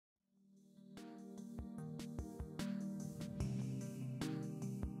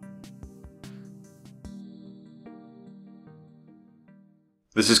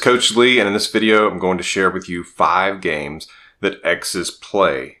This is Coach Lee, and in this video, I'm going to share with you 5 games that exes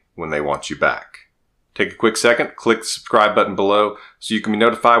play when they want you back. Take a quick second, click the subscribe button below so you can be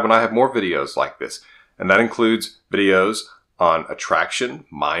notified when I have more videos like this. And that includes videos on attraction,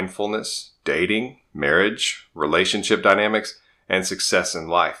 mindfulness, dating, marriage, relationship dynamics, and success in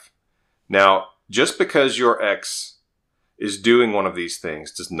life. Now, just because your ex is doing one of these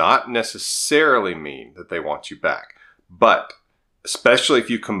things does not necessarily mean that they want you back. But especially if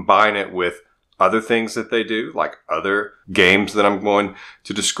you combine it with other things that they do, like other games that I'm going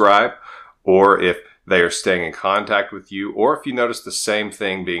to describe, or if they are staying in contact with you, or if you notice the same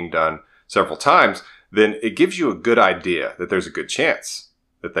thing being done several times, then it gives you a good idea that there's a good chance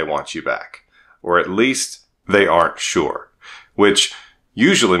that they want you back, or at least they aren't sure, which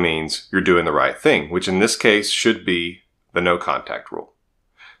usually means you're doing the right thing, which in this case should be the no contact rule.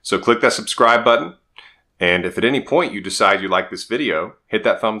 So click that subscribe button. And if at any point you decide you like this video, hit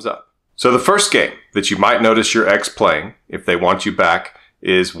that thumbs up. So the first game that you might notice your ex playing, if they want you back,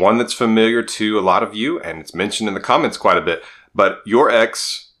 is one that's familiar to a lot of you, and it's mentioned in the comments quite a bit, but your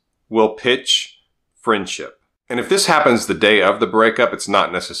ex will pitch friendship. And if this happens the day of the breakup, it's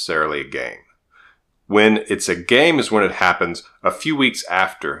not necessarily a game. When it's a game is when it happens a few weeks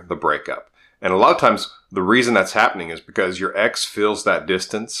after the breakup. And a lot of times the reason that's happening is because your ex feels that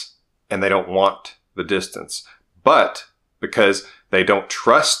distance and they don't want the distance, but because they don't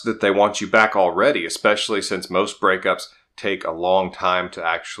trust that they want you back already, especially since most breakups take a long time to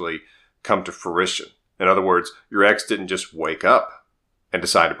actually come to fruition. In other words, your ex didn't just wake up and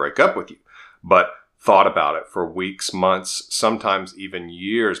decide to break up with you, but thought about it for weeks, months, sometimes even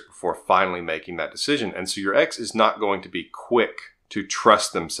years before finally making that decision. And so your ex is not going to be quick to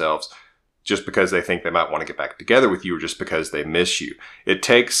trust themselves just because they think they might want to get back together with you or just because they miss you. It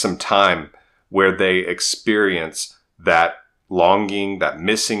takes some time where they experience that longing, that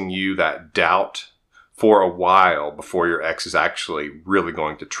missing you, that doubt for a while before your ex is actually really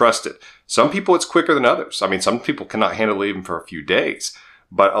going to trust it. Some people, it's quicker than others. I mean, some people cannot handle it even for a few days,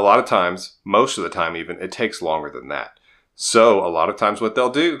 but a lot of times, most of the time even, it takes longer than that. So a lot of times what they'll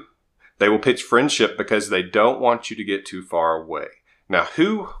do, they will pitch friendship because they don't want you to get too far away. Now,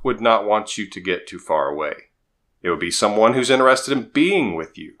 who would not want you to get too far away? It would be someone who's interested in being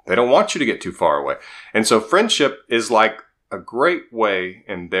with you. They don't want you to get too far away. And so friendship is like a great way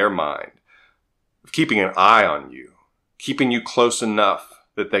in their mind of keeping an eye on you, keeping you close enough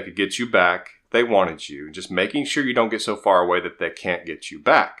that they could get you back if they wanted you, just making sure you don't get so far away that they can't get you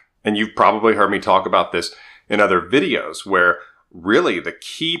back. And you've probably heard me talk about this in other videos where really the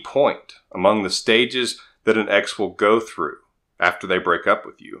key point among the stages that an ex will go through after they break up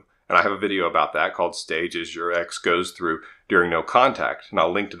with you, and I have a video about that called Stages Your Ex Goes Through During No Contact, and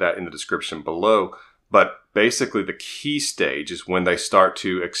I'll link to that in the description below. But basically the key stage is when they start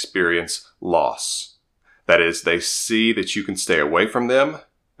to experience loss. That is, they see that you can stay away from them,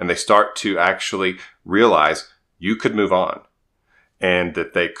 and they start to actually realize you could move on, and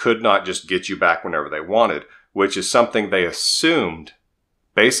that they could not just get you back whenever they wanted, which is something they assumed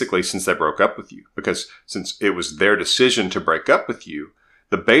basically since they broke up with you. Because since it was their decision to break up with you,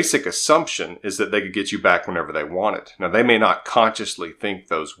 the basic assumption is that they could get you back whenever they wanted. Now, they may not consciously think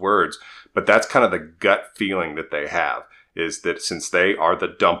those words, but that's kind of the gut feeling that they have, is that since they are the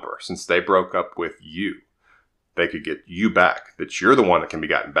dumper, since they broke up with you, they could get you back, that you're the one that can be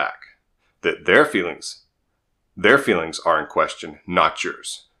gotten back, that their feelings are in question, not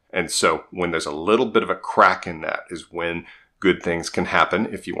yours. And so when there's a little bit of a crack in that is when good things can happen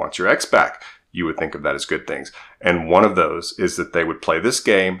if you want your ex back. You would think of that as good things. And one of those is that they would play this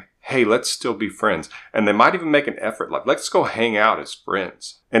game, hey, let's still be friends. And they might even make an effort, like, let's go hang out as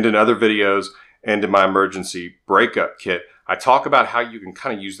friends. And in other videos and in my emergency breakup kit, I talk about how you can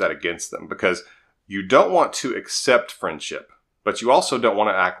kind of use that against them, because you don't want to accept friendship, but you also don't want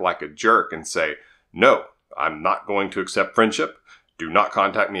to act like a jerk and say, no, I'm not going to accept friendship. Do not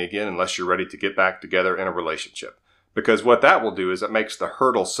contact me again unless you're ready to get back together in a relationship. Because what that will do is it makes the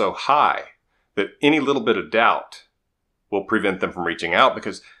hurdle so high that any little bit of doubt will prevent them from reaching out,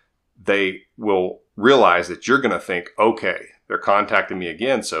 because they will realize that you're going to think, okay, they're contacting me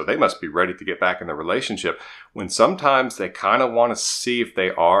again, so they must be ready to get back in the relationship. When sometimes they kind of want to see if they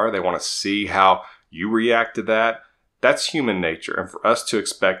are, they want to see how you react to that. That's human nature. And for us to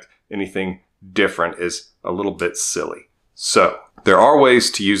expect anything different is a little bit silly. So there are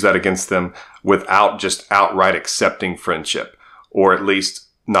ways to use that against them without just outright accepting friendship, or at least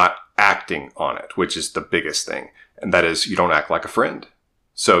not acting on it, which is the biggest thing. And that is, you don't act like a friend.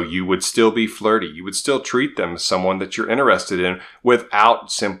 So you would still be flirty. You would still treat them as someone that you're interested in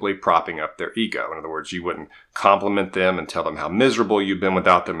without simply propping up their ego. In other words, you wouldn't compliment them and tell them how miserable you've been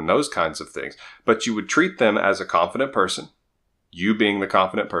without them and those kinds of things. But you would treat them as a confident person, you being the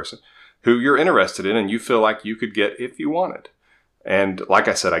confident person, who you're interested in and you feel like you could get if you wanted. And like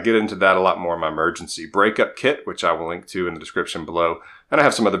I said, I get into that a lot more in my emergency breakup kit, which I will link to in the description below. And I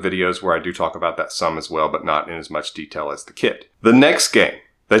have some other videos where I do talk about that some as well, but not in as much detail as the kit. The next game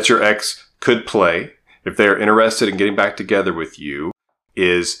that your ex could play if they are interested in getting back together with you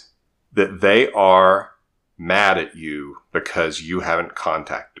is that they are mad at you because you haven't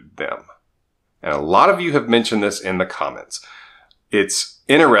contacted them. And a lot of you have mentioned this in the comments. It's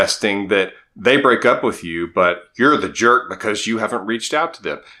interesting that they break up with you, but you're the jerk because you haven't reached out to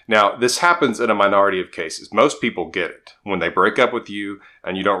them. Now, this happens in a minority of cases. Most people get it. When they break up with you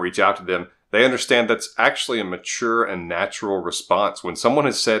and you don't reach out to them, they understand that's actually a mature and natural response. When someone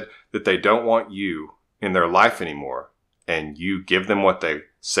has said that they don't want you in their life anymore and you give them what they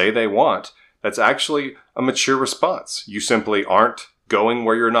say they want, that's actually a mature response. You simply aren't going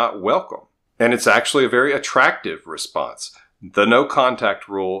where you're not welcome. And it's actually a very attractive response. The no contact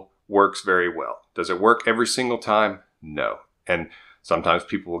rule works very well. Does it work every single time? No. And sometimes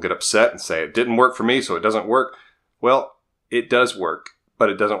people will get upset and say, it didn't work for me, so it doesn't work. Well, it does work, but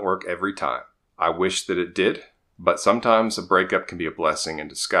it doesn't work every time. I wish that it did, but sometimes a breakup can be a blessing in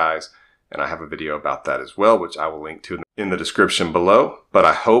disguise. And I have a video about that as well, which I will link to in the description below. But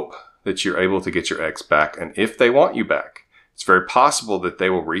I hope that you're able to get your ex back. And if they want you back, it's very possible that they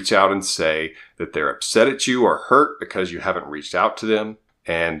will reach out and say that they're upset at you or hurt because you haven't reached out to them.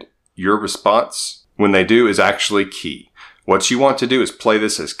 And your response when they do is actually key. What you want to do is play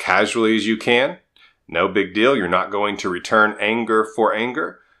this as casually as you can. No big deal. You're not going to return anger for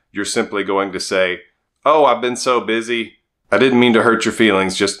anger. You're simply going to say, oh, I've been so busy. I didn't mean to hurt your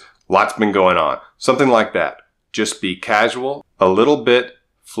feelings. Just lots been going on. Something like that. Just be casual, a little bit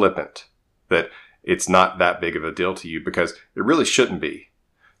flippant, that it's not that big of a deal to you because it really shouldn't be.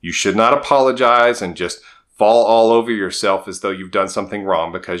 You should not apologize and just fall all over yourself as though you've done something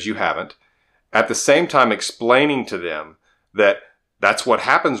wrong because you haven't. At the same time, explaining to them that that's what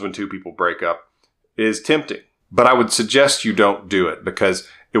happens when two people break up is tempting. But I would suggest you don't do it because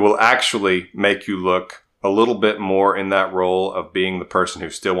it will actually make you look a little bit more in that role of being the person who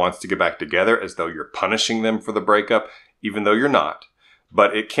still wants to get back together, as though you're punishing them for the breakup, even though you're not.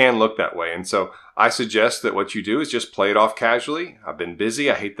 But it can look that way. And so I suggest that what you do is just play it off casually. I've been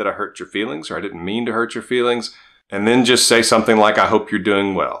busy. I hate that I hurt your feelings, or I didn't mean to hurt your feelings. And then just say something like, I hope you're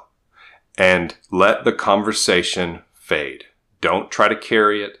doing well. And let the conversation fade. Don't try to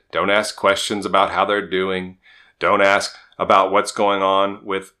carry it. Don't ask questions about how they're doing. Don't ask about what's going on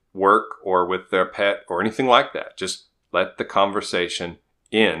with work or with their pet or anything like that. Just let the conversation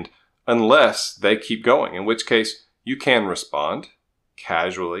end unless they keep going, in which case you can respond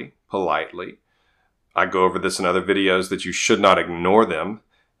casually, politely. I go over this in other videos that you should not ignore them,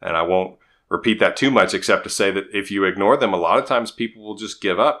 and I won't repeat that too much except to say that if you ignore them, a lot of times people will just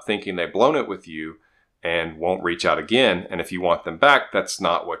give up thinking they've blown it with you and won't reach out again. And if you want them back, that's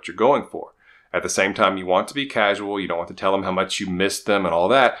not what you're going for. At the same time, you want to be casual. You don't want to tell them how much you miss them and all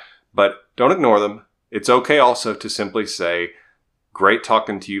that, but don't ignore them. It's okay also to simply say, great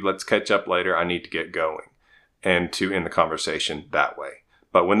talking to you. Let's catch up later. I need to get going, and to end the conversation that way.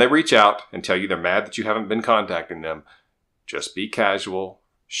 But when they reach out and tell you they're mad that you haven't been contacting them, just be casual.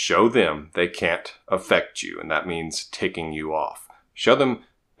 Show them they can't affect you, and that means ticking you off. Show them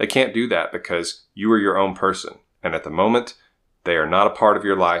they can't do that because you are your own person. And at the moment, they are not a part of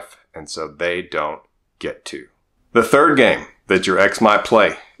your life, and so they don't get to. The third game that your ex might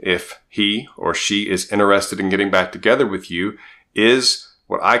play if he or she is interested in getting back together with you is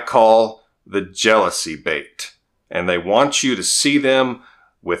what I call the jealousy bait. And they want you to see them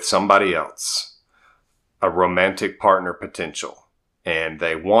with somebody else, a romantic partner potential. And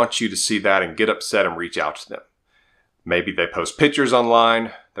they want you to see that and get upset and reach out to them. Maybe they post pictures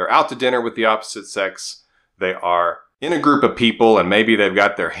online. They're out to dinner with the opposite sex. They are in a group of people and maybe they've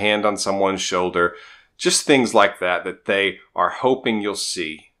got their hand on someone's shoulder. Just things like that, that they are hoping you'll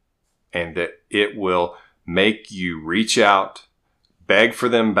see, and that it will make you reach out, beg for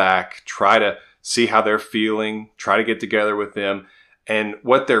them back, try to see how they're feeling, try to get together with them. And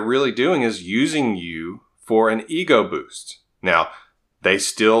what they're really doing is using you for an ego boost. Now, they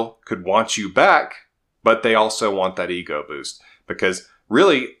still could want you back, but they also want that ego boost, because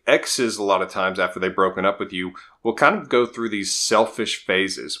really exes a lot of times after they've broken up with you will kind of go through these selfish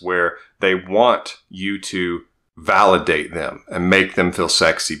phases where they want you to validate them and make them feel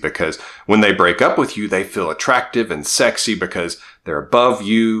sexy, because when they break up with you, they feel attractive and sexy because they're above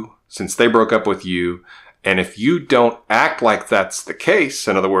you since they broke up with you. And if you don't act like that's the case,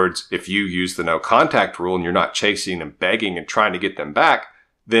 in other words, if you use the no contact rule and you're not chasing and begging and trying to get them back,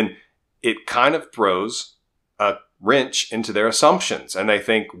 then it kind of throws a wrench into their assumptions. And they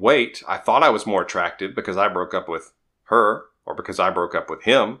think, wait, I thought I was more attractive because I broke up with her or because I broke up with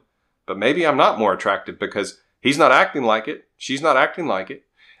him, but maybe I'm not more attractive because he's not acting like it. She's not acting like it.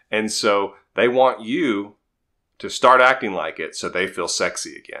 And so they want you to start acting like it so they feel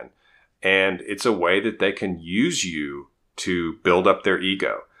sexy again. And it's a way that they can use you to build up their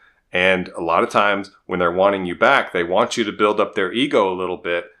ego. And a lot of times when they're wanting you back, they want you to build up their ego a little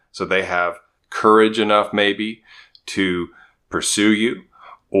bit so they have courage enough maybe to pursue you,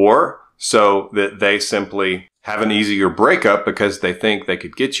 or so that they simply have an easier breakup because they think they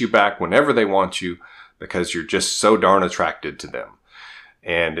could get you back whenever they want you because you're just so darn attracted to them.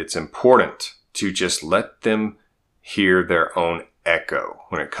 And it's important to just let them hear their own echo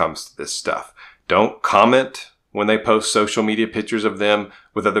when it comes to this stuff. Don't comment when they post social media pictures of them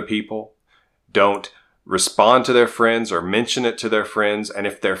with other people. Don't respond to their friends or mention it to their friends. And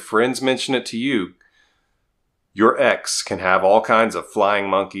if their friends mention it to you, your ex can have all kinds of flying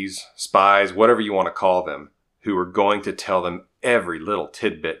monkeys, spies, whatever you want to call them, who are going to tell them every little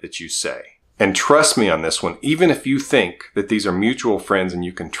tidbit that you say. And trust me on this one, even if you think that these are mutual friends and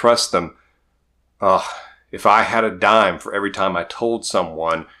you can trust them, if I had a dime for every time I told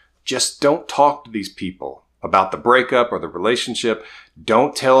someone, just don't talk to these people about the breakup or the relationship.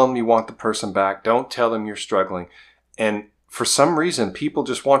 Don't tell them you want the person back. Don't tell them you're struggling. And for some reason, people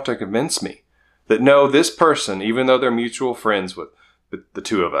just want to convince me that no, this person, even though they're mutual friends with the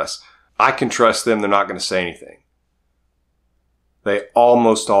two of us, I can trust them. They're not going to say anything. They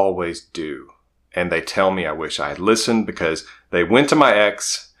almost always do. And they tell me I wish I had listened, because they went to my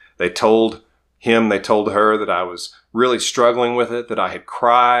ex. They told him, they told her that I was really struggling with it, that I had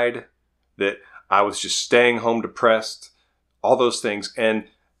cried, that I was just staying home depressed, all those things. And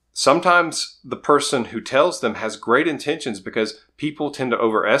sometimes the person who tells them has great intentions, because people tend to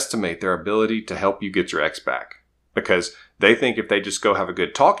overestimate their ability to help you get your ex back, because they think if they just go have a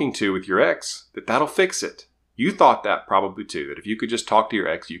good talking to with your ex, that that'll fix it. You thought that probably too, that if you could just talk to your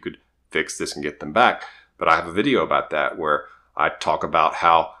ex, you could fix this and get them back. But I have a video about that where I talk about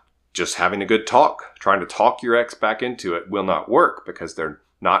how just having a good talk, trying to talk your ex back into it, will not work because they're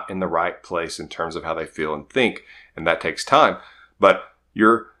not in the right place in terms of how they feel and think. And that takes time. But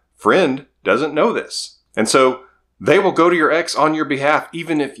your friend doesn't know this. And so they will go to your ex on your behalf,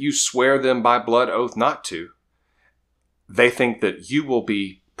 even if you swear them by blood oath not to. They think that you will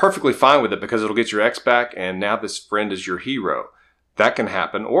be perfectly fine with it because it'll get your ex back, and now this friend is your hero. That can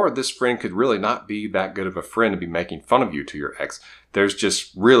happen. Or this friend could really not be that good of a friend and be making fun of you to your ex. There's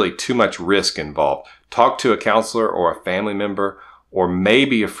just really too much risk involved. Talk to a counselor or a family member, or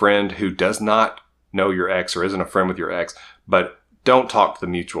maybe a friend who does not know your ex or isn't a friend with your ex, but don't talk to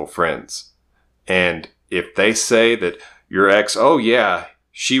the mutual friends. And if they say that your ex, oh yeah,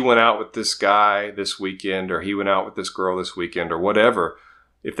 she went out with this guy this weekend, or he went out with this girl this weekend, or whatever,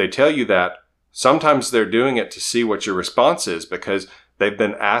 if they tell you that, sometimes they're doing it to see what your response is, because they've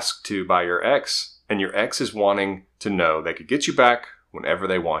been asked to by your ex, and your ex is wanting to know they could get you back whenever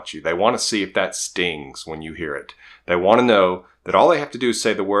they want you. They want to see if that stings when you hear it. They want to know that all they have to do is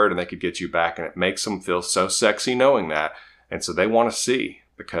say the word and they could get you back, and it makes them feel so sexy knowing that. And so they want to see,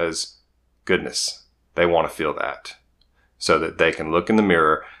 because goodness, they want to feel that so that they can look in the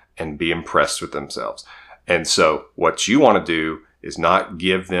mirror and be impressed with themselves. And so what you want to do is not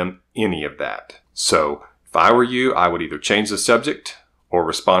give them any of that. So if I were you, I would either change the subject or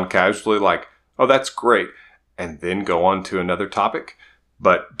respond casually like, oh, that's great, and then go on to another topic.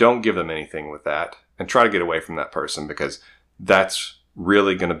 But don't give them anything with that, and try to get away from that person, because that's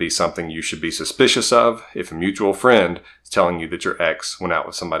really going to be something you should be suspicious of if a mutual friend is telling you that your ex went out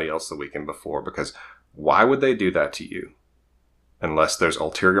with somebody else the weekend before. Because why would they do that to you unless there's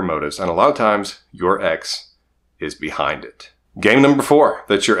ulterior motives? And a lot of times your ex is behind it. Game number 4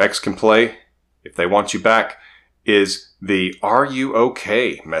 that your ex can play if they want you back is the "Are you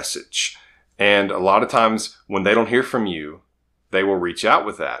okay?" message. And a lot of times when they don't hear from you, they will reach out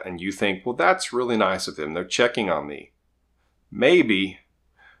with that. And you think, well, that's really nice of them. They're checking on me. Maybe,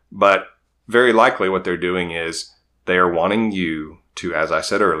 but very likely what they're doing is they are wanting you to, as I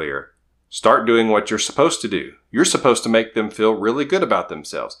said earlier, start doing what you're supposed to do. You're supposed to make them feel really good about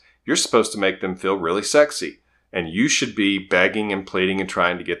themselves. You're supposed to make them feel really sexy. And you should be begging and pleading and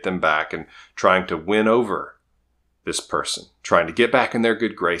trying to get them back and trying to win over this person, trying to get back in their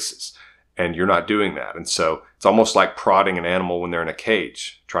good graces. and you're not doing that. And so it's almost like prodding an animal when they're in a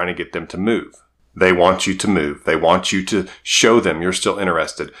cage, trying to get them to move. They want you to move. They want you to show them you're still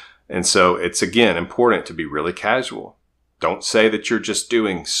interested. And so it's, again, important to be really casual. Don't say that you're just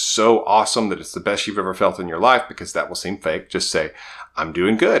doing so awesome that it's the best you've ever felt in your life, because that will seem fake. Just say, I'm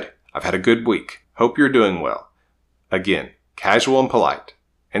doing good. I've had a good week. Hope you're doing well. Again, casual and polite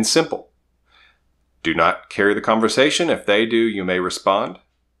and simple. Do not carry the conversation. If they do, you may respond,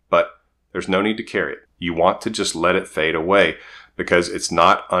 but there's no need to carry it. You want to just let it fade away because it's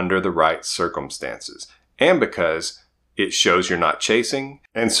not under the right circumstances, and because it shows you're not chasing,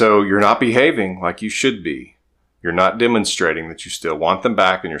 and so you're not behaving like you should be. You're not demonstrating that you still want them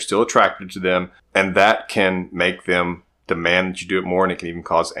back and you're still attracted to them, and that can make them demand that you do it more, and it can even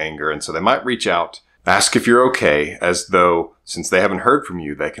cause anger. And so they might reach out, ask if you're okay, as though since they haven't heard from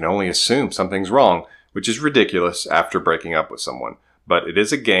you, they can only assume something's wrong, which is ridiculous after breaking up with someone. But it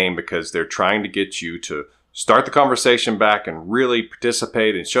is a game because they're trying to get you to start the conversation back and really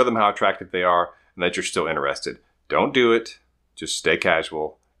participate and show them how attractive they are and that you're still interested. Don't do it. Just stay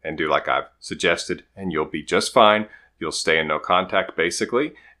casual and do like I've suggested, and you'll be just fine. You'll stay in no contact,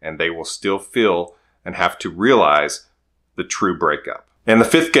 basically, and they will still feel and have to realize the true breakup. And the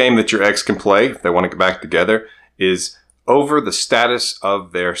fifth game that your ex can play, if they want to get back together, is over the status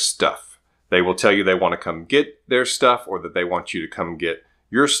of their stuff. They will tell you they want to come get their stuff, or that they want you to come get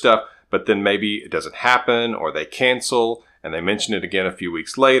your stuff, but then maybe it doesn't happen, or they cancel, and they mention it again a few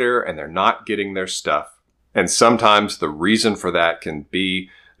weeks later, and they're not getting their stuff. And sometimes the reason for that can be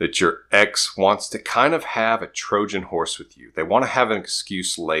that your ex wants to kind of have a Trojan horse with you. They want to have an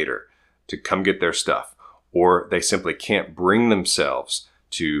excuse later to come get their stuff, or they simply can't bring themselves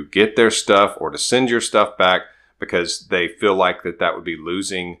to get their stuff or to send your stuff back because they feel like that would be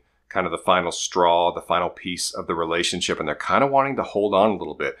losing kind of the final straw, the final piece of the relationship, and they're kind of wanting to hold on a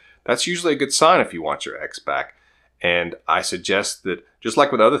little bit. That's usually a good sign if you want your ex back. And I suggest that, just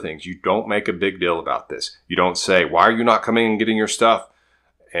like with other things, you don't make a big deal about this. You don't say, why are you not coming and getting your stuff?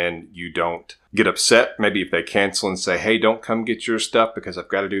 And you don't get upset maybe if they cancel and say, hey, don't come get your stuff because I've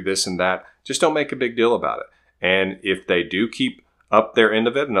got to do this and that. Just don't make a big deal about it. And if they do keep up their end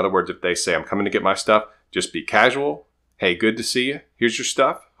of it, in other words, if they say, I'm coming to get my stuff, just be casual. Hey, good to see you. Here's your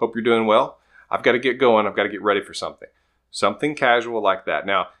stuff. Hope you're doing well. I've got to get going. I've got to get ready for something. Something casual like that.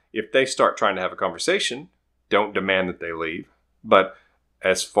 Now, if they start trying to have a conversation, don't demand that they leave. But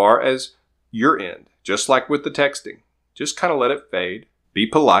as far as your end, just like with the texting, just kind of let it fade. Be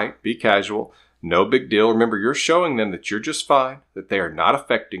polite, be casual, no big deal. Remember, you're showing them that you're just fine, that they are not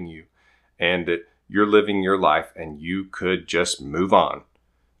affecting you, and that you're living your life and you could just move on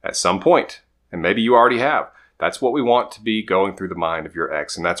at some point. And maybe you already have. That's what we want to be going through the mind of your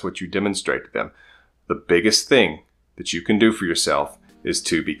ex, and that's what you demonstrate to them. The biggest thing that you can do for yourself is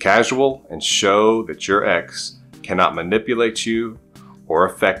to be casual and show that your ex cannot manipulate you or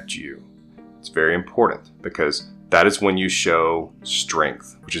affect you. It's very important because that is when you show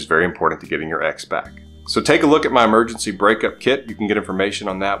strength, which is very important to getting your ex back. So take a look at my emergency breakup kit. You can get information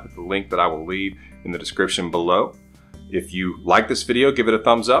on that with the link that I will leave in the description below. If you like this video, give it a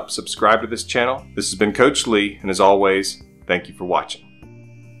thumbs up, subscribe to this channel. This has been Coach Lee, and as always, thank you for watching.